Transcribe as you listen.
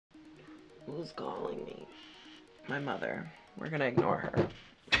Who's calling me? My mother. We're gonna ignore her.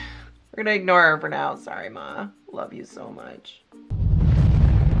 We're gonna ignore her for now. Sorry, Ma. Love you so much.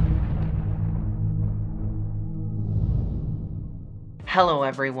 Hello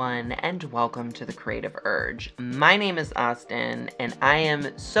everyone, and welcome to The Creative Urge. My name is Austin, and I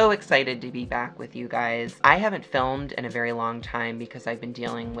am so excited to be back with you guys. I haven't filmed in a very long time because I've been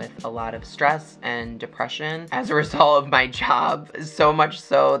dealing with a lot of stress and depression as a result of my job, so much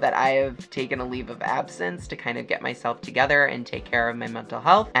so that I have taken a leave of absence to kind of get myself together and take care of my mental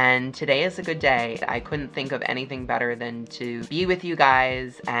health, and today is a good day. I couldn't think of anything better than to be with you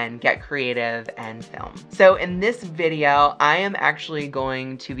guys and get creative and film. So in this video, I am actually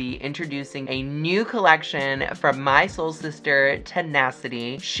going to be introducing a new collection from my soul sister,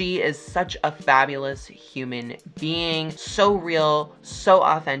 Tenacity. She is such a fabulous human being, so real, so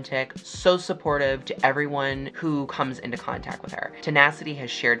authentic, so supportive to everyone who comes into contact with her. Tenacity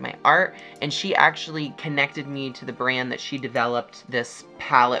has shared my art, and she actually connected me to the brand that she developed this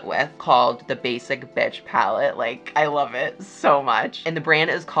palette with, called the Basic Bitch palette. Like, I love it so much. And the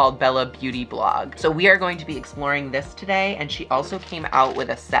brand is called Bellabeautyblog. So we are going to be exploring this today, and she also came out with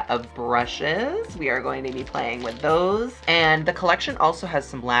a set of brushes. We are going to be playing with those. And the collection also has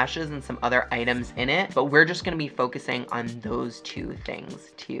some lashes and some other items in it, but we're just gonna be focusing on those two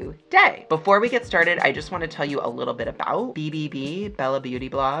things today. Before we get started, I just want to tell you a little bit about BBB,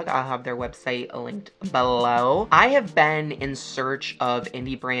 Bellabeautyblog. I'll have their website linked below. I have been in search of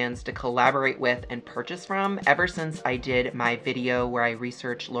indie brands to collaborate with and purchase from ever since I did my video where I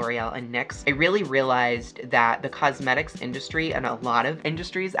researched L'Oreal and NYX. I really realized that the cosmetics industry, and a lot of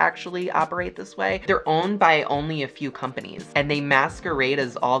industries actually operate this way, they're owned by only a few companies, and they masquerade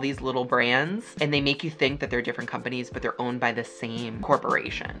as all these little brands, and they make you think that they're different companies, but they're owned by the same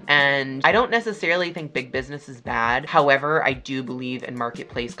corporation. And I don't necessarily think big business is bad. However, I do believe in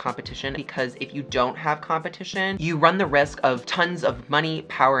marketplace competition, because if you don't have competition, you run the risk of tons of money,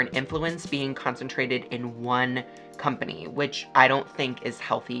 power, and influence being concentrated in one company, which I don't think is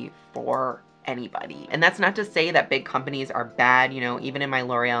healthy for anybody. And that's not to say that big companies are bad. You know, even in my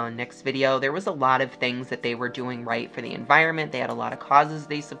L'Oreal and NYX video, there was a lot of things that they were doing right for the environment. They had a lot of causes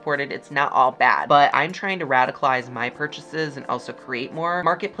they supported. It's not all bad, but I'm trying to radicalize my purchases and also create more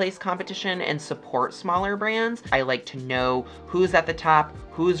marketplace competition and support smaller brands. I like to know who's at the top,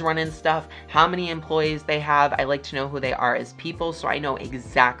 who's running stuff, how many employees they have. I like to know who they are as people, so I know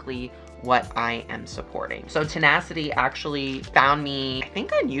exactly what I am supporting. So Tenacity actually found me, I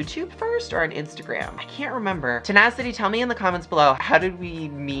think on YouTube first or on Instagram. I can't remember. Tenacity, tell me in the comments below, how did we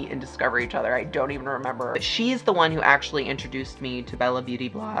meet and discover each other? I don't even remember. But she's the one who actually introduced me to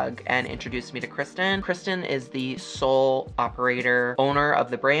Bellabeautyblog and introduced me to Kristen. Kristen is the sole operator, owner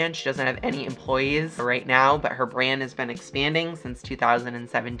of the brand. She doesn't have any employees right now, but her brand has been expanding since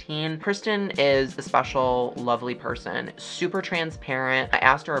 2017. Kristen is a special, lovely person, super transparent. I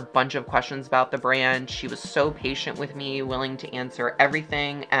asked her a bunch of questions about the brand. She was so patient with me, willing to answer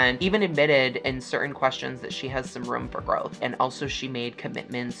everything, and even admitted in certain questions that she has some room for growth. And also she made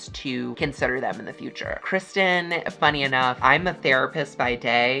commitments to consider them in the future. Kristen, funny enough, I'm a therapist by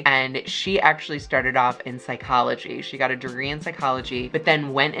day, and she actually started off in psychology. She got a degree in psychology, but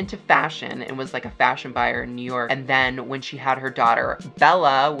then went into fashion and was like a fashion buyer in New York. And then when she had her daughter,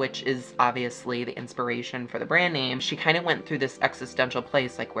 Bella, which is obviously the inspiration for the brand name, she kind of went through this existential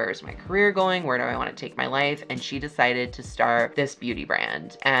place, like, where is my career going? Where do I want to take my life? And she decided to start this beauty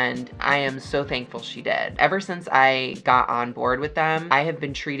brand. And I am so thankful she did. Ever since I got on board with them, I have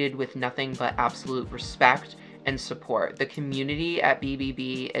been treated with nothing but absolute respect and support. The community at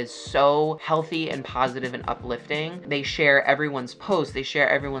BBB is so healthy and positive and uplifting. They share everyone's posts, they share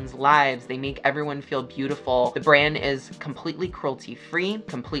everyone's lives, they make everyone feel beautiful. The brand is completely cruelty-free,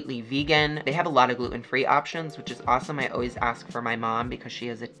 completely vegan. They have a lot of gluten-free options, which is awesome. I always ask for my mom because she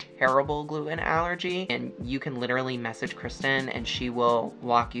has a terrible gluten allergy, and you can literally message Kristen and she will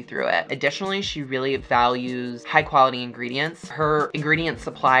walk you through it. Additionally, she really values high quality ingredients. Her ingredient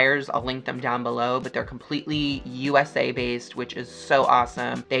suppliers, I'll link them down below, but they're completely USA based, which is so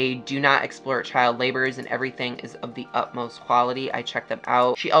awesome. They do not exploit child labors, and everything is of the utmost quality. I checked them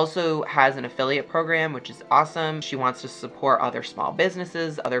out. She also has an affiliate program, which is awesome. She wants to support other small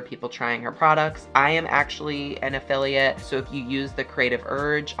businesses, other people trying her products. I am actually an affiliate, so if you use the Creative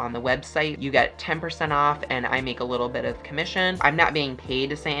Urge on the website, you get 10% off, and I make a little bit of commission. I'm not being paid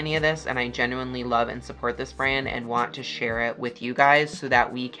to say any of this, and I genuinely love and support this brand and want to share it with you guys so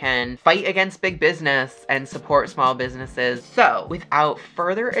that we can fight against big business and support small businesses. So without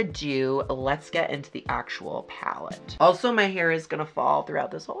further ado, let's get into the actual palette. Also, my hair is gonna fall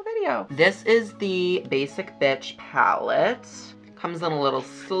throughout this whole video. This is the Basic Bitch palette. Comes in a little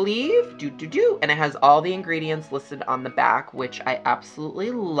sleeve, and it has all the ingredients listed on the back, which I absolutely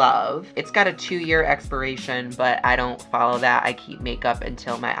love. It's got a 2-year expiration, but I don't follow that. I keep makeup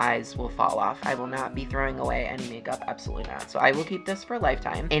until my eyes will fall off. I will not be throwing away any makeup, absolutely not. So I will keep this for a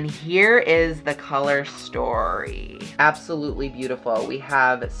lifetime. And here is the color story. Absolutely beautiful. We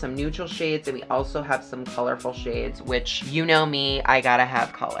have some neutral shades and we also have some colorful shades, which, you know me, I gotta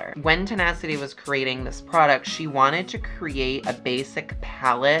have color. When Tenacity was creating this product, she wanted to create a basic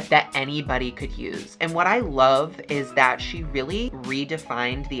palette that anybody could use. And what I love is that she really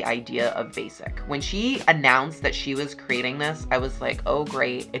redefined the idea of basic. When she announced that she was creating this, I was like, oh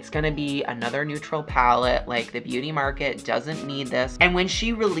great, it's gonna be another neutral palette. Like, the beauty market doesn't need this. And when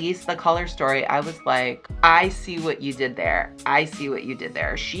she released the color story, I was like, I see what you did there. I see what you did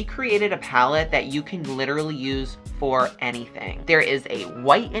there. She created a palette that you can literally use for anything. There is a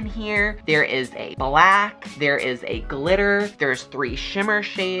white in here, there is a black, there is a glitter, there's 3 shimmer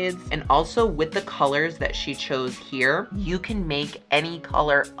shades, and also with the colors that she chose here, you can make any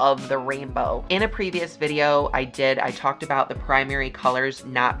color of the rainbow. In a previous video I talked about the primary colors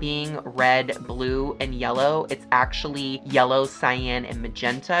not being red, blue, and yellow. It's actually yellow, cyan, and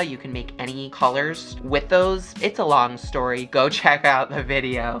magenta. You can make any colors with those. It's a long story. Go check out the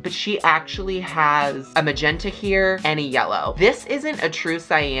video. But she actually has a magenta here and a yellow. This isn't a true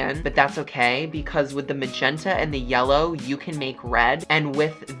cyan, but that's okay because with the magenta and the yellow, you can make red. And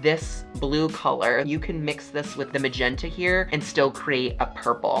with this blue color, you can mix this with the magenta here and still create a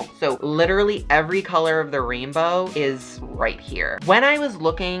purple. So literally every color of the rainbow is right here. When I was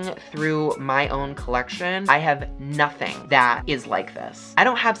looking through my own collection, I have nothing that is like this. I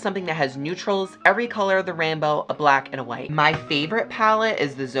don't have something that has neutrals, every color of the rainbow, a black and a white. My favorite palette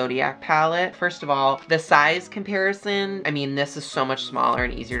is the Zodiac palette. First of all, the size comparison, I mean, this is so much smaller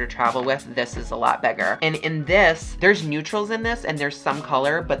and easier to travel with. This is a lot bigger. And in this, there's neutrals in this and there's some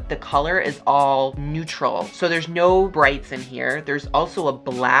color, but the color is all neutral. So there's no brights in here. There's also a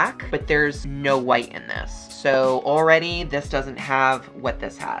black, but there's no white in this. So already this doesn't have what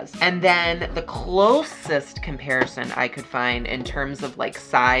this has. And then the closest comparison I could find in terms of like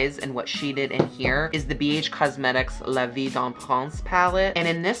size and what she did in here is the BH Cosmetics La Vie d'en Prince palette. And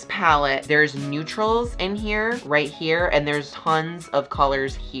in this palette, there's neutrals in here, right here, and there's tons of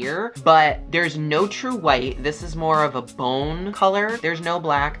colors here, but there's no true white. This is more of a bone color. There's no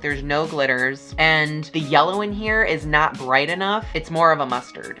black, there's no glitters, and the yellow in here is not bright enough. It's more of a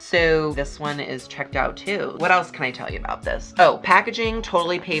mustard. So this one is checked out too. What else can I tell you about this? Oh, packaging,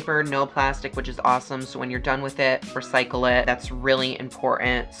 totally paper, no plastic, which is awesome. So when you're done with it, recycle it. That's really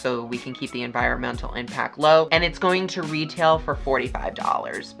important so we can keep the environmental impact low. And it's going to retail for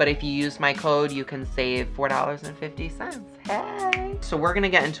 $45. But if you use my code, you can save $4.50. Hey! So we're gonna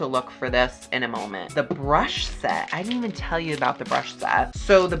get into a look for this in a moment. The brush set, I didn't even tell you about the brush set.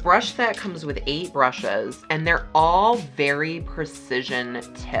 So the brush set comes with 8 brushes and they're all very precision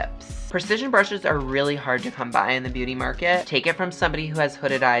tips. Precision brushes are really hard to come by in the beauty market. Take it from somebody who has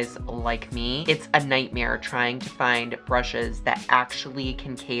hooded eyes like me. It's a nightmare trying to find brushes that actually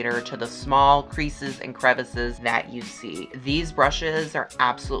can cater to the small creases and crevices that you see. These brushes are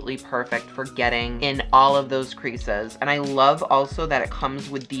absolutely perfect for getting in all of those creases. And I love also that it comes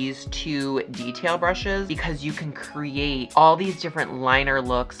with these 2 detail brushes because you can create all these different liner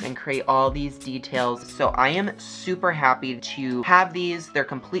looks and create all these details. So I am super happy to have these. They're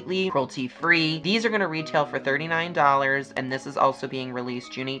completely cruelty-free. These are going to retail for $39, and this is also being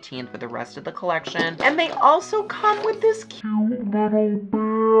released June 18th with the rest of the collection. And they also come with this cute little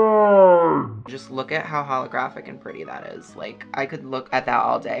bag. Just look at how holographic and pretty that is. Like, I could look at that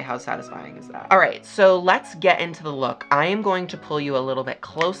all day. How satisfying is that? All right, so let's get into the look. I am going to pull you a little bit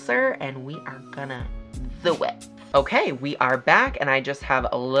closer, and we are gonna do it. Okay, we are back and I just have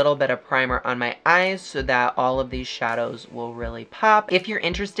a little bit of primer on my eyes so that all of these shadows will really pop. If you're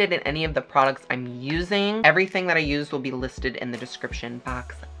interested in any of the products I'm using, everything that I use will be listed in the description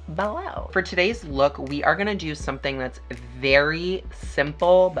box below. For today's look, we are gonna do something that's very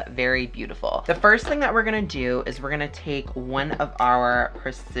simple but very beautiful. The first thing that we're gonna do is we're gonna take one of our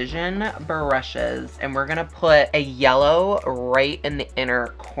precision brushes and we're gonna put a yellow right in the inner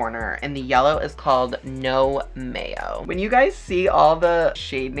corner, and the yellow is called No Mayo. When you guys see all the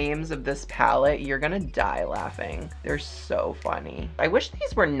shade names of this palette, you're gonna die laughing. They're so funny. I wish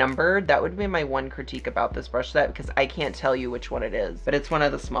these were numbered. That would be my one critique about this brush set because I can't tell you which one it is, but it's one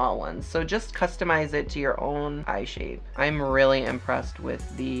of the smaller small ones. So just customize it to your own eye shape. I'm really impressed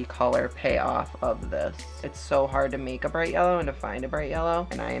with the color payoff of this. It's so hard to make a bright yellow and to find a bright yellow,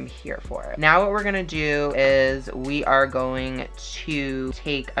 and I am here for it. Now what we're gonna do is we are going to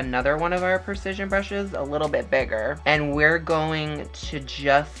take another one of our precision brushes, a little bit bigger, and we're going to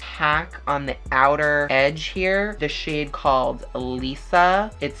just hack on the outer edge here the shade called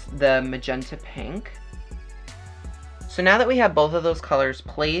Lisa. It's the magenta pink. So now that we have both of those colors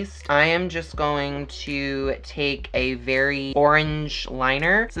placed, I am just going to take a very orange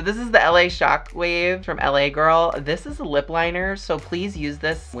liner. So this is the LA Shockwave from LA Girl. This is a lip liner, so please use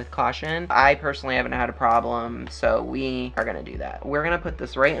this with caution. I personally haven't had a problem, so we are gonna do that. We're gonna put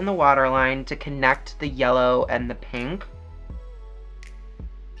this right in the waterline to connect the yellow and the pink.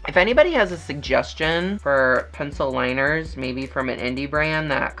 If anybody has a suggestion for pencil liners, maybe from an indie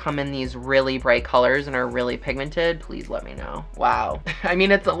brand that come in these really bright colors and are really pigmented, please let me know. Wow. I mean,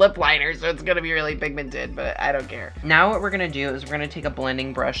 it's a lip liner, so it's gonna be really pigmented, but I don't care. Now what we're gonna do is we're gonna take a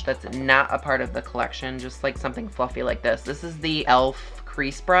blending brush that's not a part of the collection, just like something fluffy like this. This is the e.l.f.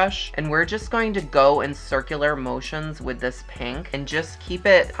 crease brush, and we're just going to go in circular motions with this pink and just keep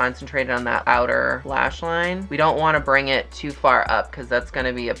it concentrated on that outer lash line. We don't want to bring it too far up because that's going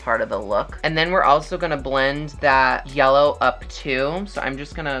to be a part of the look. And then we're also going to blend that yellow up too. So I'm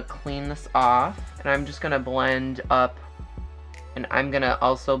just going to clean this off, and I'm just going to blend up, and I'm gonna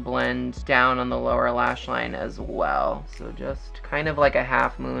also blend down on the lower lash line as well. So just kind of like a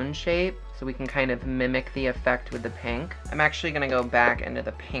half moon shape, so we can kind of mimic the effect with the pink. I'm actually gonna go back into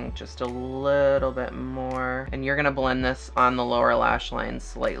the pink just a little bit more, and you're gonna blend this on the lower lash line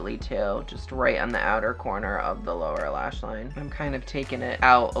slightly too, just right on the outer corner of the lower lash line. I'm kind of taking it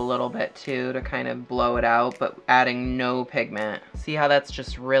out a little bit too to kind of blow it out, but adding no pigment. See how that's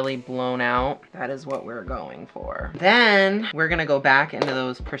just really blown out? That is what we're going for. Then we're gonna go back into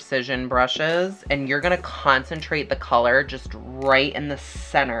those precision brushes, and you're gonna concentrate the color just right in the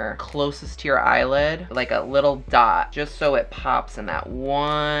center, closest to your eyelid, like a little dot, just so it pops in that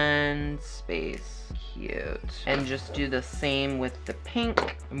one space. Cute. And just do the same with the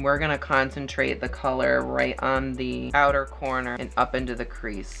pink, and we're gonna concentrate the color right on the outer corner and up into the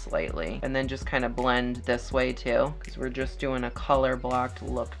crease slightly, and then just kind of blend this way too, because we're just doing a color blocked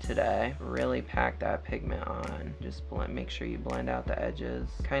look today. Really pack that pigment on. Just blend, make sure you blend out the edges,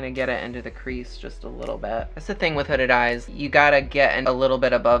 kind of get it into the crease just a little bit. That's the thing with hooded eyes, you gotta get a little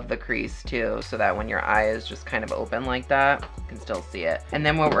bit above the crease too, so that when your eye is just kind of open like that, you can still see it. And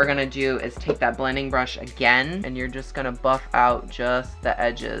then what we're gonna do is take that blending brush again, and you're just gonna buff out just the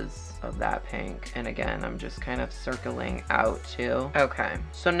edges of that pink. And again, I'm just kind of circling out too. Okay,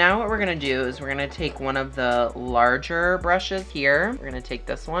 so now what we're gonna do is we're gonna take one of the larger brushes here. We're gonna take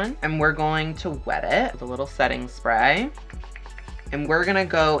this one, and we're going to wet it with a little setting spray. And we're gonna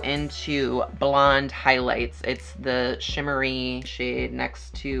go into blonde highlights. It's the shimmery shade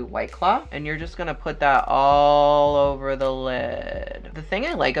next to White Claw. And you're just gonna put that all over the lid. The thing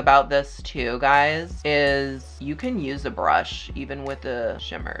I like about this too, guys, is you can use a brush even with the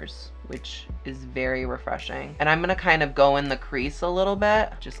shimmers, which is very refreshing. And I'm gonna kind of go in the crease a little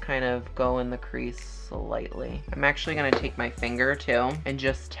bit. Just kind of go in the crease slightly. I'm actually gonna take my finger too and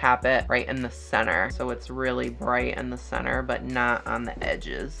just tap it right in the center, so it's really bright in the center but not on the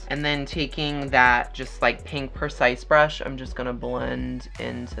edges. And then taking that just like pink precise brush, I'm just gonna blend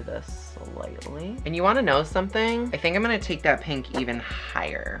into this slightly. And you want to know something? I think I'm gonna take that pink even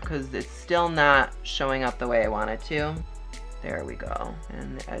higher because it's still not showing up the way I want it to. There we go.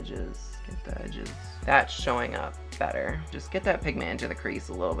 And the edges, get the edges. That's showing up better. Just get that pigment into the crease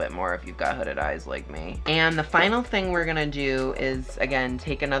a little bit more if you've got hooded eyes like me. And the final thing we're gonna do is, again,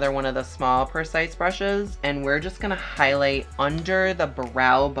 take another one of the small precise brushes, and we're just gonna highlight under the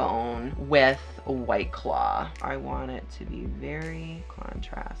brow bone with White Claw. I want it to be very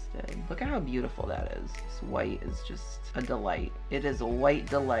contrasted. Look at how beautiful that is. This white is just a delight. It is a white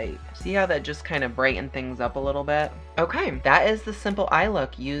delight. See how that just kind of brightened things up a little bit? Okay, that is the simple eye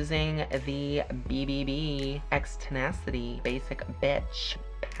look using the BBB X Tenacity Basic Bitch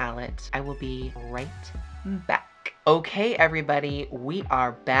palette. I will be right back. Okay, everybody, we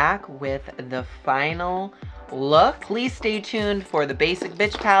are back with the final look. Please stay tuned for the Basic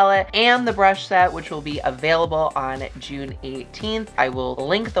Bitch palette and the brush set, which will be available on June 18th. I will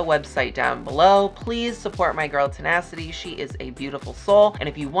link the website down below. Please support my girl Tenacity. She is a beautiful soul. And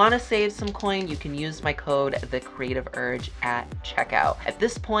if you want to save some coin, you can use my code TheCreativeUrge at checkout. At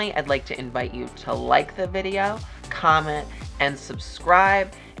this point, I'd like to invite you to like the video, comment, and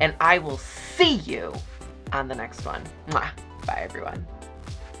subscribe. And I will see you on the next one. Mwah. Bye, everyone.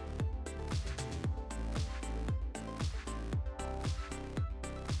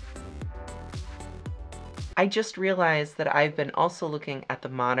 I just realized that I've been also looking at the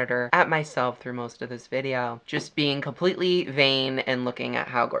monitor at myself through most of this video, just being completely vain and looking at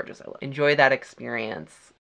how gorgeous I look. Enjoy that experience.